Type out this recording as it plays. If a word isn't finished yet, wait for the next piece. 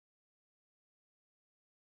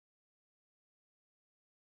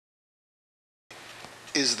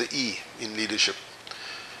is the E in leadership,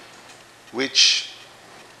 which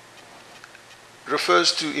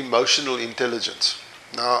refers to emotional intelligence.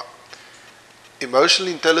 Now, emotional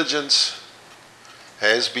intelligence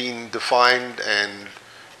has been defined and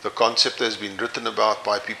the concept has been written about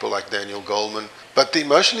by people like Daniel Goleman. But the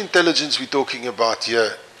emotional intelligence we're talking about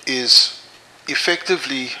here is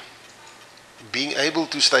effectively being able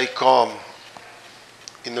to stay calm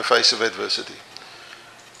in the face of adversity.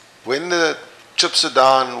 When the chips are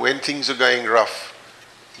down, when things are going rough,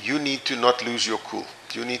 you need to not lose your cool.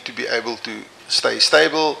 You need to be able to stay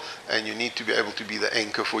stable, and you need to be able to be the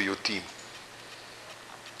anchor for your team.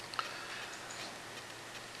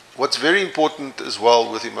 What's very important as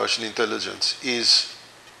well with emotional intelligence is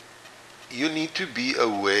you need to be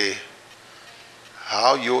aware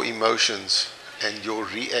how your emotions and your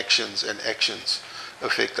reactions and actions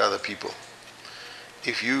affect other people.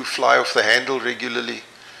 If you fly off the handle regularly,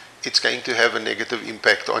 it's going to have a negative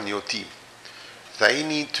impact on your team. They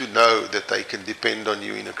need to know that they can depend on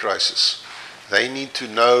you in a crisis. They need to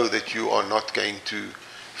know that you are not going to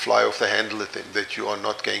fly off the handle at them, that you are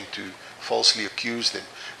not going to falsely accuse them,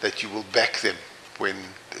 that you will back them when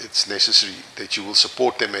it's necessary, that you will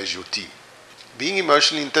support them as your team. Being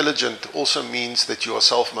emotionally intelligent also means that you are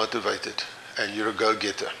self-motivated and you're a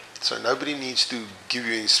go-getter. So nobody needs to give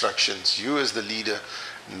you instructions. You as the leader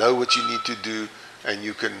know what you need to do and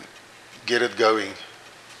you can get it going.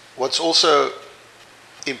 What's also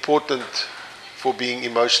important for being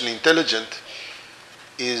emotionally intelligent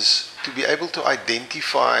is to be able to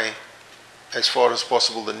identify as far as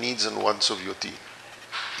possible the needs and wants of your team.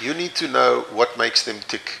 You need to know what makes them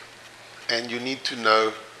tick, and you need to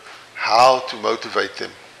know how to motivate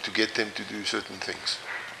them to get them to do certain things.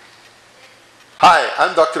 Hi,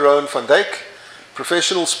 I'm Dr. Rowan van Dyk,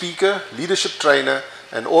 professional speaker, leadership trainer,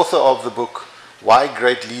 and author of the book, Why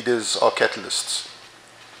Great Leaders Are Catalysts.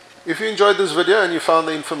 If you enjoyed this video and you found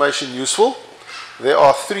the information useful, there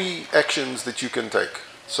are 3 actions that you can take.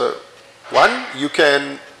 So, 1, you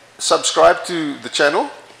can subscribe to the channel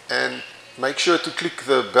and make sure to click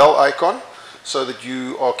the bell icon so that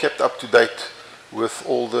you are kept up to date with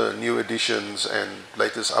all the new editions and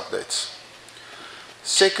latest updates.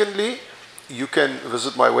 Secondly, you can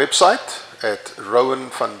visit my website at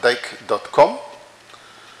rowanvandyk.com.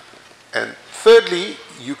 And thirdly,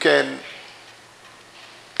 you can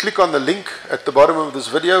click on the link at the bottom of this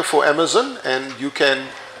video for Amazon and you can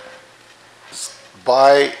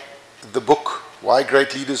buy the book Why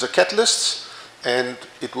Great Leaders Are Catalysts, and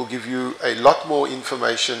it will give you a lot more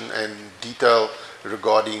information and detail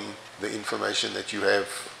regarding the information that you have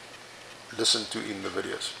listened to in the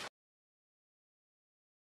videos.